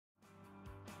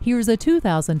Here's a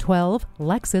 2012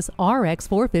 Lexus RX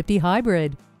 450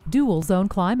 Hybrid. Dual zone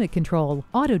climate control,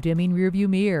 auto dimming rearview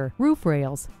mirror, roof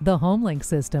rails, the HomeLink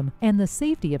system, and the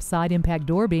safety of side impact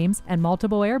door beams and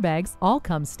multiple airbags all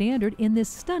come standard in this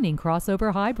stunning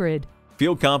crossover hybrid.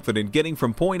 Feel confident getting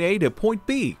from point A to point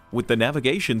B with the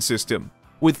navigation system.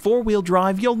 With four-wheel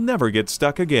drive, you'll never get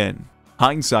stuck again.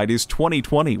 Hindsight is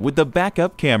 20/20 with the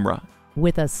backup camera.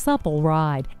 With a supple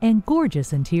ride and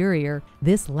gorgeous interior,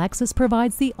 this Lexus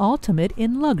provides the ultimate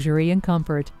in luxury and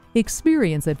comfort.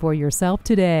 Experience it for yourself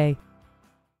today.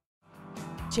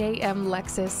 JM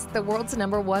Lexus, the world's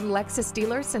 #1 Lexus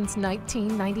dealer since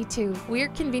 1992. We're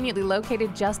conveniently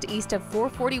located just east of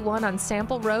 441 on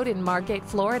Sample Road in Margate,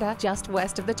 Florida, just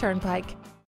west of the Turnpike.